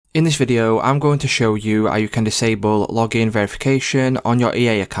In this video, I'm going to show you how you can disable login verification on your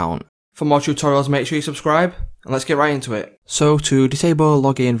EA account. For more tutorials, make sure you subscribe, and let's get right into it. So to disable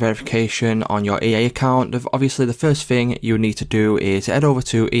login verification on your EA account, obviously the first thing you need to do is head over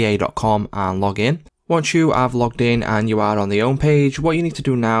to ea.com and log in. Once you have logged in and you are on the home page, what you need to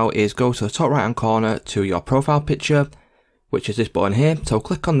do now is go to the top right hand corner to your profile picture, which is this button here. So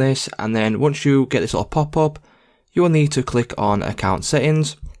click on this, and then once you get this little pop-up, you will need to click on account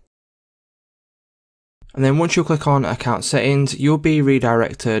settings. And then once you click on account settings, you'll be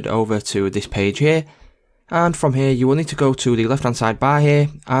redirected over to this page here. And from here, you will need to go to the left hand side bar here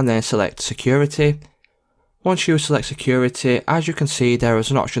and then select security. Once you select security, as you can see, there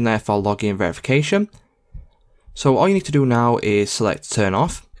is an option there for login verification. So all you need to do now is select turn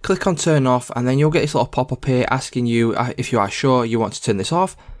off. Click on turn off, and then you'll get this little pop-up here asking you if you are sure you want to turn this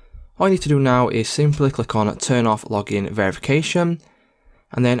off. All you need to do now is simply click on turn off login verification.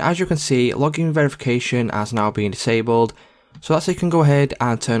 And then as you can see, login verification has now been disabled. So that's how you can go ahead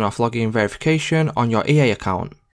and turn off login verification on your EA account.